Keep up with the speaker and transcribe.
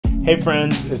Hey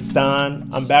friends, it's Don.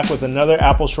 I'm back with another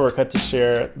Apple shortcut to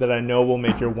share that I know will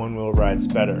make your one-wheel rides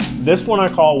better. This one I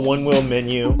call OneWheel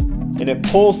Menu, and it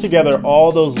pulls together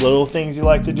all those little things you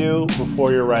like to do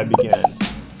before your ride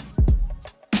begins.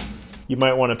 You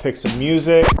might want to pick some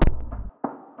music,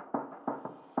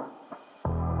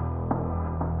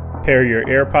 pair your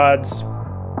AirPods,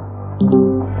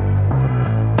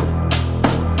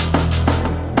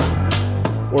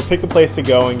 or pick a place to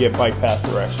go and get bike path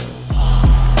directions.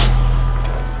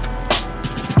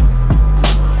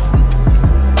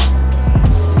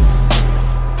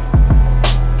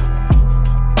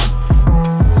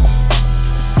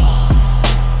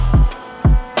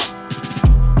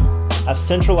 I've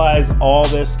centralized all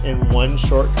this in one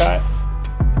shortcut,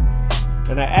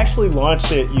 and I actually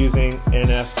launched it using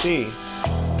NFC.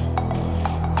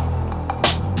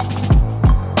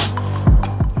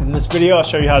 In this video, I'll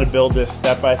show you how to build this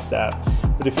step by step,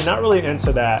 but if you're not really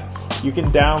into that, you can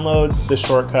download the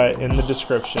shortcut in the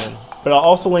description. But I'll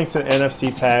also link to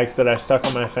NFC tags that I stuck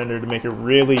on my fender to make it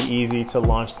really easy to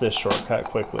launch this shortcut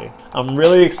quickly. I'm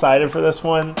really excited for this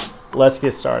one. Let's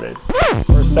get started.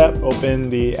 First step, open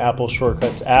the Apple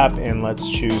Shortcuts app and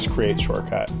let's choose Create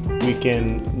Shortcut. We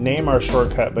can name our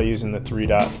shortcut by using the 3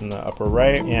 dots in the upper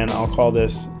right, and I'll call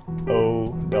this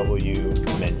OW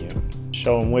Menu.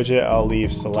 Show and widget, I'll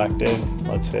leave selected.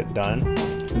 Let's hit done.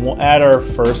 And we'll add our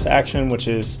first action, which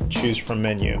is choose from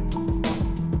menu.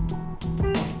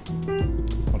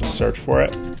 I'll just search for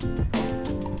it.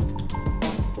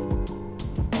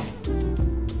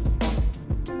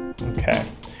 Okay.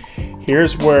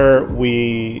 Here's where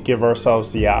we give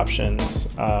ourselves the options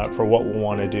for what we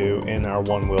want to do in our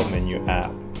OneWheel Menu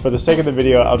app. For the sake of the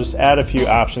video, I'll just add a few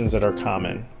options that are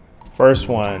common. First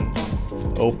one,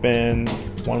 open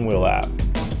OneWheel app.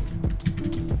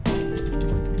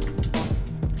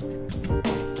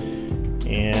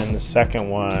 And the second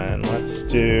one, let's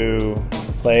do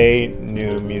play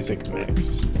new music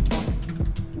mix.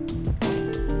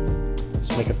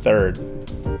 Let's make a third.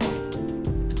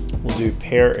 We'll do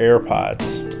pair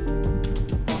AirPods.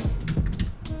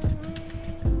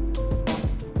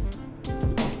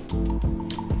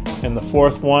 And the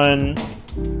fourth one,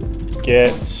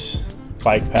 get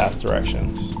bike path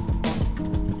directions.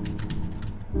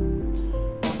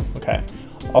 Okay,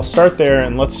 I'll start there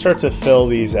and let's start to fill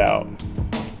these out.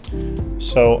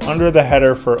 So under the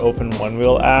header for Open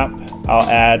OneWheel app, I'll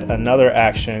add another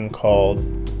action called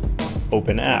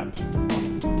Open App.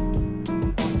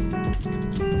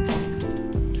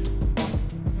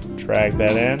 Drag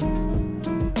that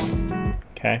in.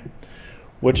 Okay.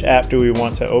 Which app do we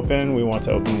want to open? We want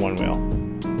to open OneWheel.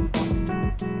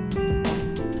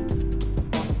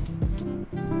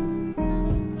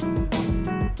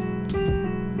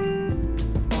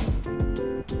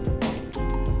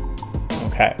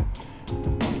 Okay.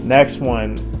 Next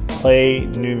one, play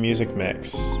new music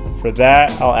mix. For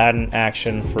that, I'll add an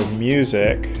action for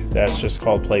music that's just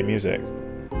called play music.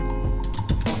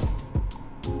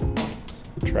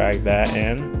 Drag that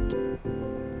in,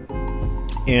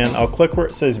 and I'll click where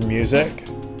it says music,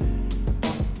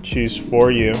 choose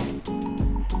for you,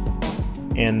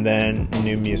 and then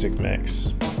new music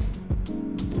mix.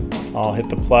 I'll hit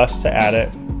the plus to add it.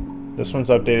 This one's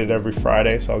updated every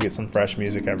Friday, so I'll get some fresh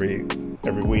music every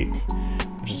week,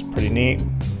 which is pretty neat.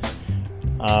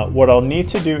 What I'll need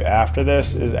to do after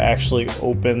this is actually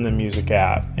open the music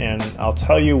app, and I'll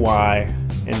tell you why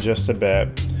in just a bit.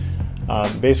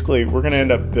 Basically, we're going to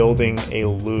end up building a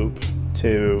loop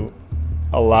to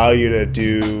allow you to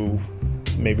do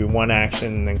maybe one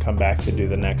action and then come back to do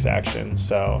the next action.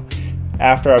 So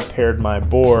after I've paired my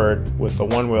board with the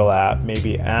OneWheel app,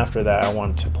 maybe after that I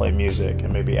want to play music,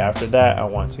 and maybe after that I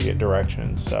want to get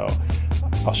directions. So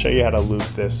I'll show you how to loop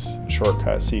this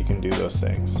shortcut so you can do those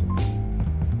things.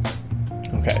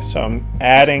 Okay, so I'm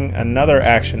adding another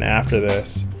action after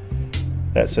this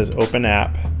that says Open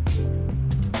App.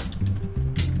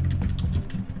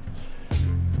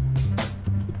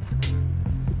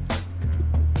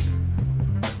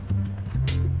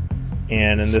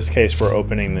 And in this case, we're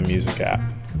opening the music app.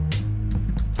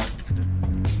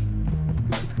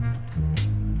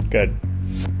 Good.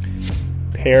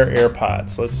 Pair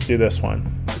AirPods. Let's do this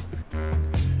one.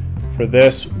 For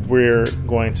this, we're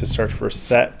going to search for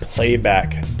set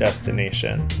playback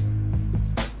destination.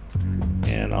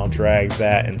 And I'll drag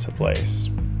that into place.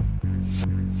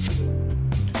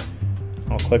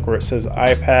 I'll click where it says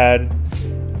iPad.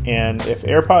 And if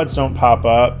AirPods don't pop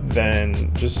up,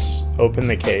 then just open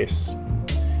the case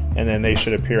and then they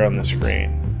should appear on the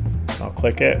screen. I'll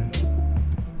click it.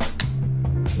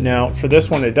 Now for this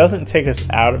one, it doesn't take us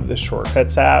out of the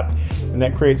Shortcuts app, and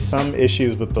that creates some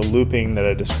issues with the looping that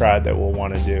I described that we'll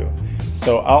want to do.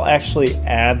 So I'll actually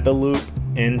add the loop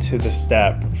into the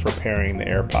step for pairing the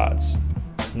AirPods.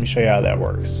 Let me show you how that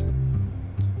works.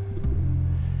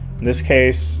 In this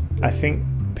case, I think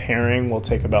pairing will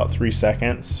take about 3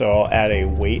 seconds, so I'll add a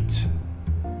wait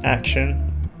action.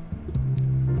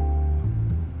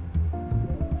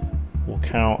 We'll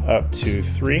count up to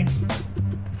 3.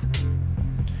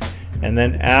 And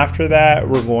then after that,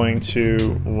 we're going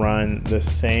to run the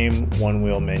same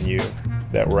OneWheel menu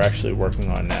that we're actually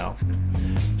working on now.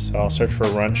 So I'll search for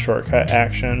run shortcut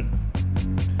action,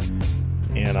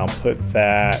 and I'll put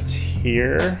that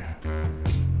here.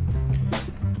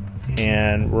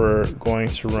 And we're going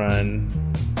to run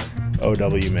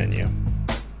OW menu.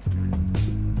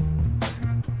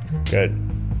 Good.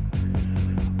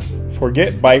 For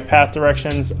get bike path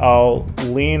directions, I'll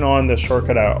lean on the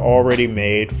shortcut I already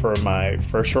made for my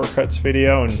first shortcuts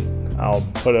video, and I'll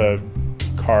put a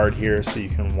card here so you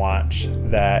can watch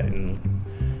that and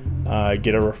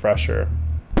get a refresher.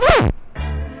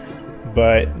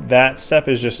 But that step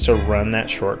is just to run that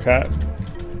shortcut.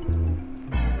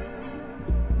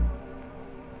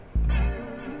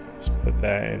 Let's put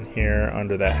that in here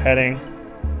under that heading.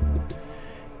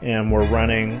 And we're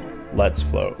running Let's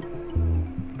Float.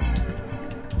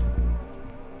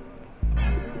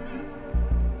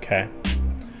 Okay.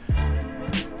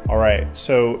 All right,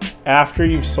 so after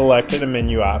you've selected a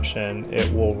menu option,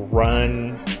 it will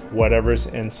run whatever's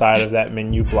inside of that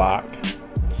menu block.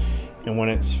 And when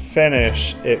it's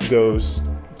finished, it goes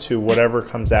to whatever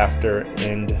comes after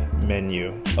end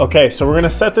menu. Okay, so we're gonna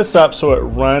set this up so it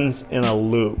runs in a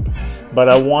loop, but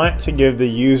I want to give the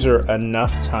user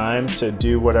enough time to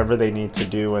do whatever they need to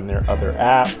do in their other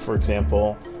app. For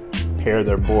example, pair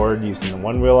their board using the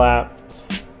OneWheel app.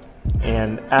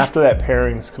 And after that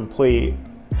pairing is complete,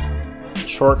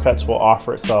 Shortcuts will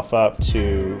offer itself up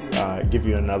to give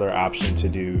you another option to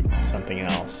do something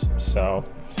else. So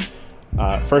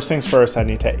first things first, I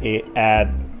need to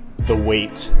add the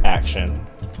wait action.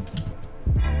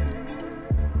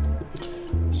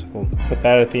 So we'll put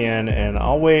that at the end, and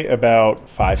I'll wait about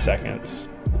 5 seconds.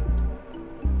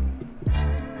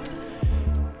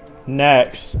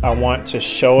 Next, I want to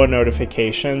show a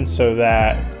notification so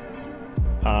that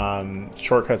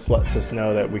Shortcuts lets us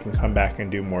know that we can come back and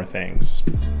do more things.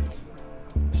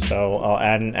 So I'll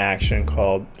add an action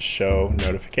called show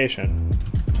notification.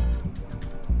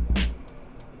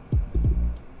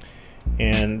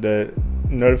 And the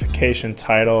notification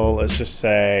title, let's just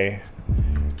say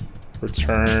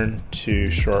return to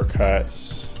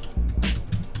Shortcuts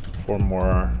for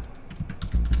more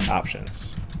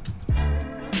options.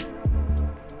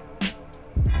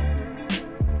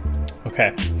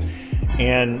 Okay.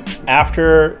 And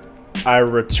after I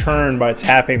return by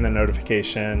tapping the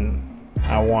notification,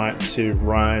 I want to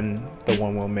run the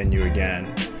OneWheel menu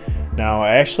again. Now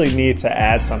I actually need to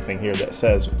add something here that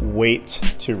says wait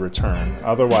to return.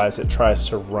 Otherwise it tries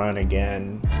to run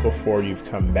again before you've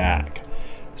come back.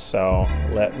 So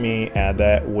let me add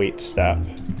that wait step.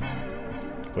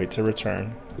 Wait to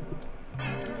return.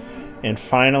 And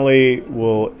finally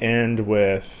we'll end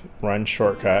with run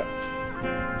shortcut.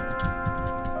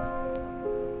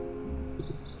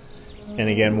 And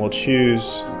again, we'll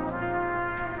choose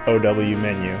OW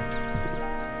menu.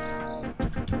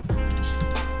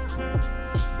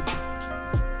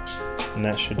 And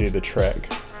that should do the trick.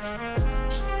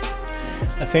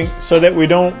 I think so that we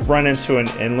don't run into an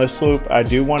endless loop, I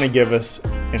do want to give us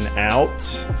an out.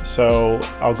 So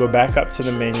I'll go back up to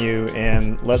the menu,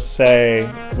 and let's say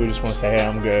we just want to say, hey,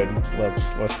 I'm good.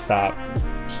 Let's stop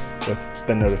with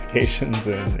the notifications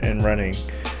and running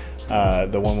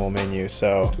the OneWheel menu.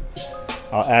 So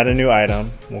I'll add a new item.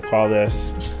 We'll call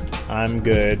this I'm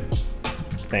good,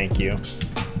 thank you.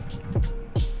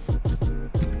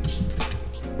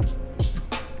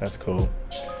 That's cool.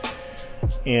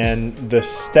 And the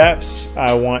steps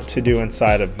I want to do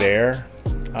inside of there,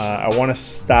 I want to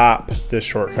stop the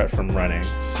shortcut from running.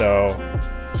 So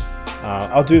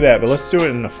I'll do that, but let's do it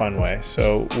in a fun way.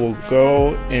 So we'll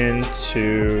go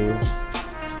into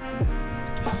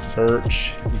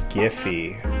search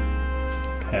Giphy.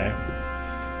 Okay.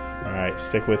 All right,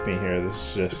 stick with me here. This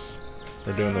is just,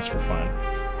 we're doing this for fun.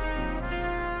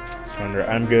 So under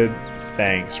I'm good,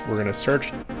 thanks, we're gonna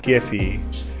search Giphy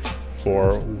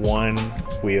for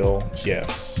OneWheel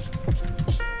GIFs.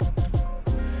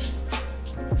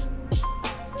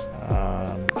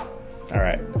 All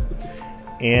right,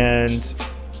 and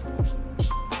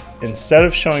instead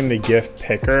of showing the GIF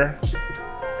picker,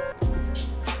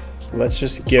 let's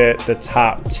just get the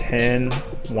top 10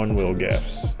 OneWheel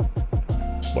GIFs.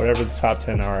 whatever the top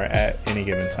 10 are at any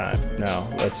given time. No,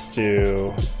 let's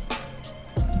do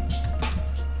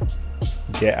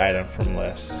get item from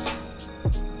lists.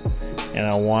 And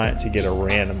I want to get a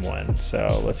random one.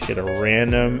 So let's get a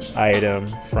random item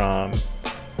from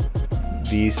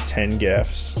these 10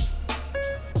 gifts.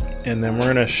 And then we're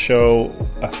gonna show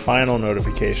a final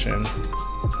notification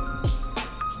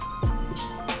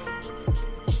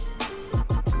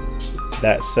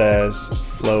that says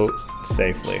float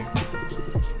safely.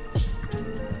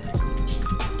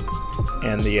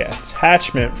 And the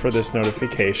attachment for this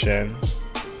notification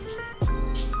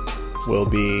will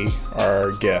be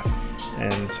our GIF.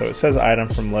 And so it says item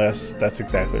from list. That's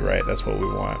exactly right. That's what we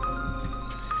want.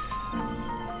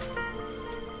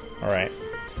 All right.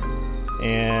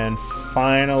 And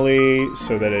finally,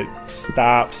 so that it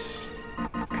stops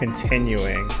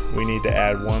continuing, we need to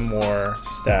add one more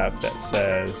step that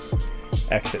says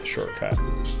exit shortcut.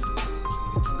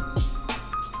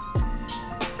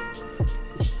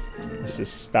 This is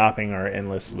stopping our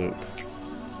endless loop.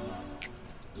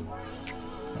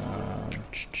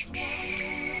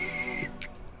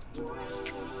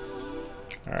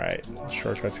 Alright,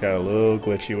 shortcut's got a little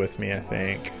glitchy with me, I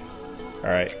think.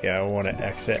 Alright, yeah, I want to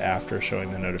exit after showing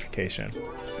the notification.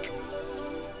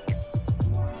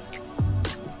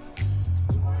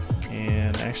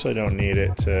 And I actually don't need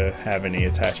it to have any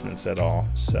attachments at all,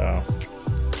 so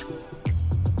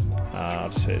I'll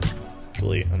just hit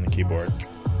delete on the keyboard.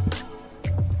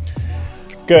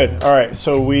 Good, alright,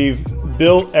 so we've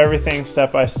built everything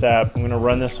step by step. I'm going to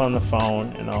run this on the phone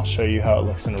and I'll show you how it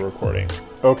looks in the recording.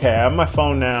 Okay, I have my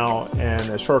phone now and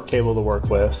a short cable to work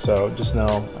with, so just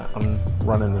know I'm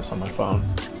running this on my phone.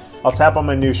 I'll tap on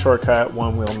my new shortcut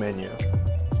OneWheel menu.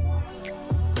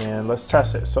 And let's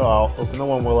test it. So I'll open the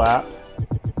OneWheel app.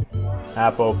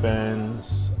 App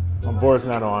opens. My board's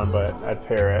not on, but I'd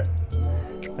pair it.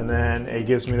 And then it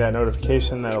gives me that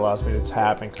notification that allows me to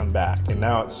tap and come back. And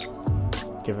now it's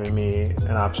giving me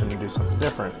an option to do something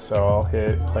different. So I'll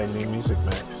hit play new music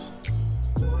mix.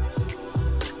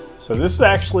 So this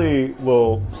actually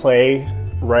will play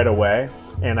right away,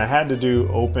 and I had to do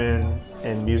open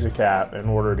in music app in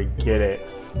order to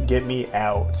get me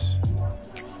out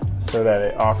so that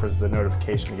it offers the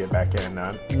notification to get back in.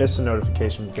 Now I missed a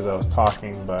notification because I was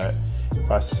talking, but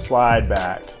if I slide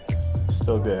back,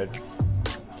 still good.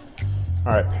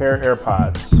 All right, pair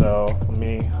AirPods. So let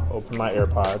me open my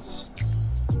AirPods.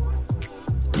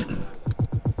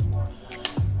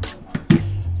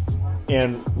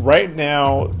 And right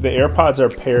now, the AirPods are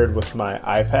paired with my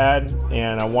iPad,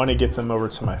 and I want to get them over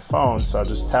to my phone, so I'll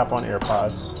just tap on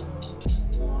AirPods.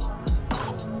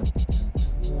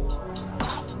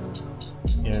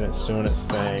 And it's doing its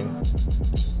thing.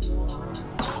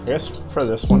 I guess for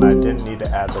this one, I didn't need to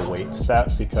add the wait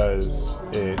step because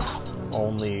it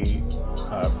only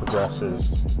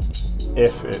progresses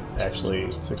if it actually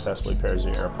successfully pairs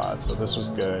your AirPods. So this was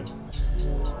good.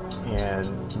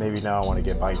 And maybe now I want to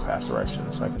get bike path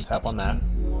directions, so I can tap on that.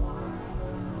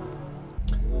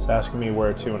 It's asking me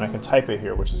where to, and I can type it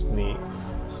here, which is neat.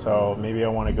 So maybe I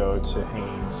want to go to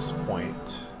Haynes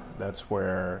Point. That's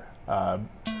where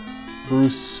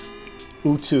Bruce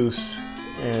Utus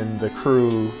and the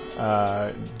crew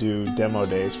do demo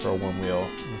days for a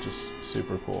OneWheel, which is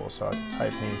super cool. So I can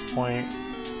type Haynes Point,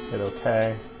 hit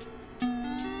OK.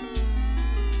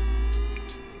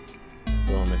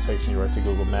 Boom, it takes me right to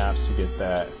Google Maps to get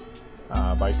that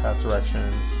bike path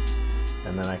directions,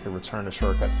 and then I can return to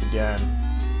shortcuts again.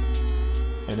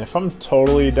 And if I'm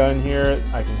totally done here,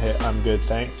 I can hit I'm good,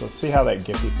 thanks. Let's see how that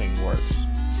Giphy thing works.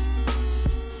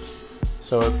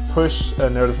 So it pushed a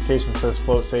notification that says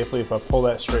float safely. If I pull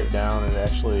that straight down, it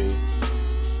actually,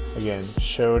 again,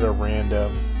 showed a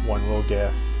random OneWheel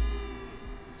GIF.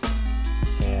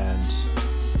 And,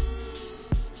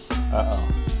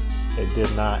 it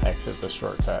did not exit the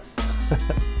shortcut.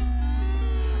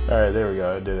 Alright, there we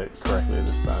go. I did it correctly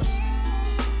this time.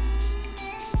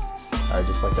 Alright,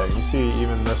 just like that. You see,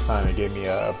 even this time it gave me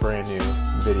a brand new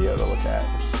video to look at,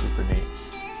 which is super neat.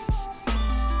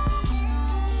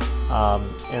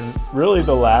 And really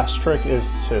the last trick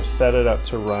is to set it up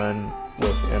to run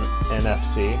with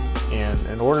NFC. And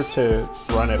in order to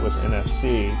run it with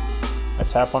NFC, I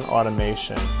tap on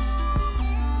automation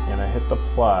and I hit the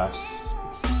plus.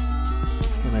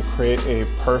 And I create a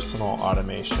personal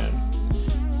automation.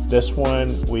 This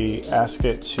one, we ask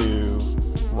it to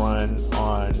run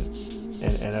on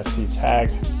an NFC tag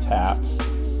tap.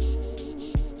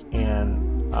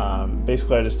 And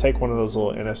basically I just take one of those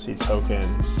little NFC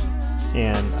tokens,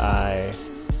 and I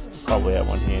probably have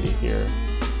one handy here.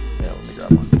 Yeah, let me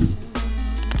grab one.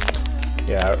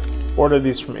 Yeah, I ordered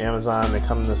these from Amazon. They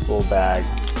come in this little bag.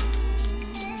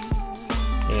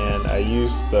 and I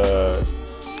use the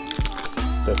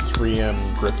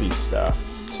 3M grippy stuff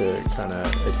to kind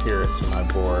of adhere it to my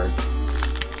board.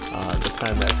 The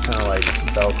kind that's kind of like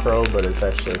Velcro, but it's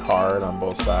actually hard on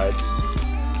both sides.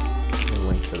 You can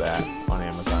link to that on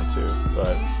Amazon too.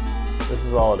 But this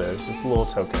is all it is, just a little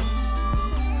token.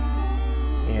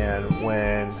 And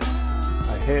when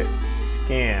I hit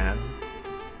scan,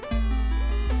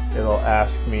 it'll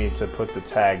ask me to put the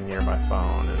tag near my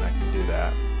phone, and I can do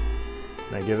that.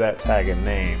 And I give that tag a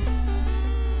name.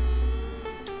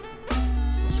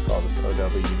 Just call this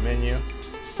OW menu.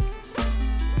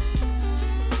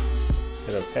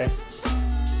 Hit OK.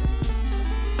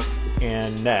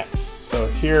 And next. So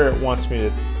here it wants me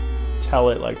to tell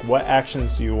it like what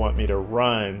actions do you want me to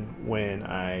run when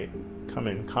I come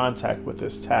in contact with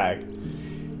this tag.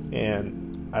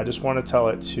 And I just want to tell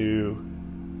it to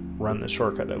run the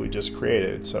shortcut that we just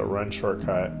created. So run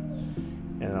shortcut,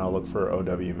 and I'll look for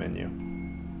OW menu.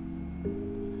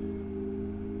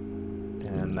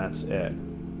 And that's it.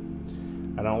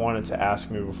 I don't want it to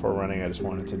ask me before running, I just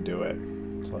want it to do it.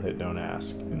 So I'll hit don't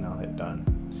ask, and I'll hit done.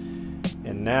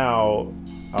 And now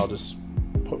I'll just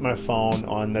put my phone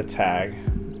on the tag.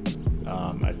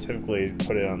 I typically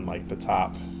put it on like the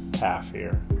top half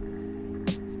here.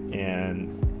 And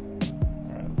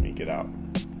all right, let me get out,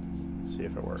 see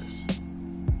if it works.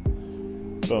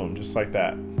 Boom, just like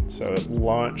that. So it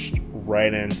launched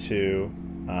right into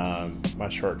my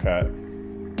shortcut.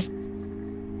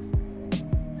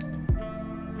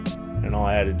 And all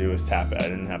I had to do was tap it. I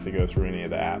didn't have to go through any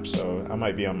of the apps. So I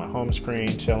might be on my home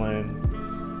screen chilling,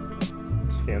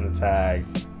 scan the tag,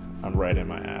 I'm right in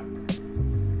my app.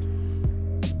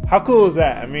 How cool is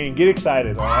that? I mean, get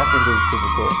excited. Like, I think this is super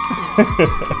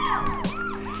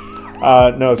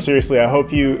cool. No, seriously, I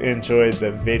hope you enjoyed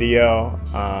the video.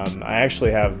 I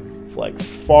actually have like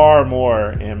far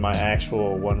more in my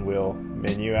actual OneWheel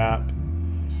menu app.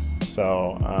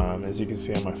 So as you can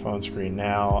see on my phone screen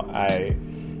now, I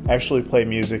actually play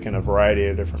music in a variety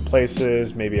of different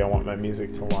places. Maybe I want my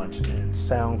music to launch in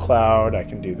SoundCloud, I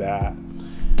can do that.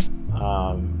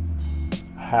 I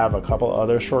have a couple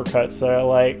other shortcuts that I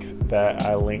like that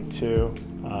I link to.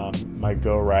 My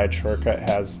Go Ride shortcut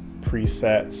has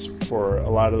presets for a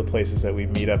lot of the places that we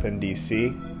meet up in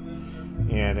DC,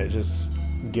 and it just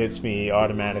gets me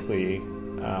automatically,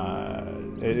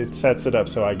 it sets it up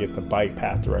so I get the bike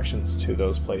path directions to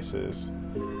those places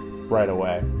right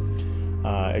away.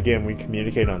 Again, we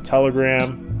communicate on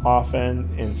Telegram often,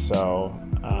 and so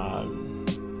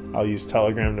I'll use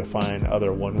Telegram to find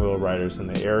other OneWheel riders in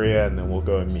the area, and then we'll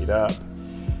go and meet up.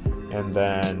 And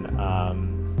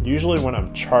then usually when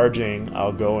I'm charging,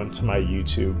 I'll go into my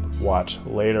YouTube Watch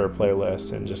Later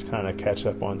playlist and just kind of catch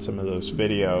up on some of those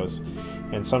videos.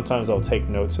 And sometimes I'll take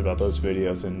notes about those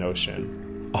videos in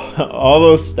Notion. All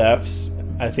those steps,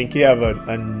 I think you have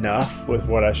enough with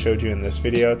what I showed you in this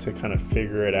video to kind of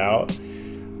figure it out.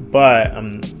 But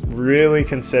I'm really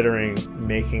considering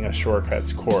making a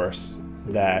shortcuts course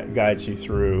that guides you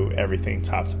through everything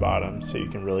top to bottom so you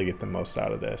can really get the most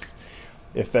out of this.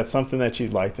 If that's something that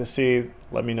you'd like to see,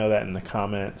 let me know that in the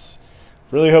comments.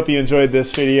 Really hope you enjoyed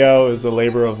this video. It was a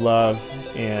labor of love.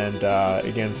 And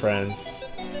again, friends,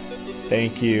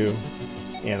 thank you.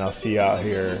 And I'll see you out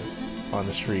here on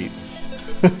the streets,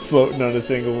 floating on a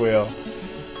single wheel.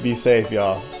 Be safe,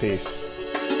 y'all. Peace.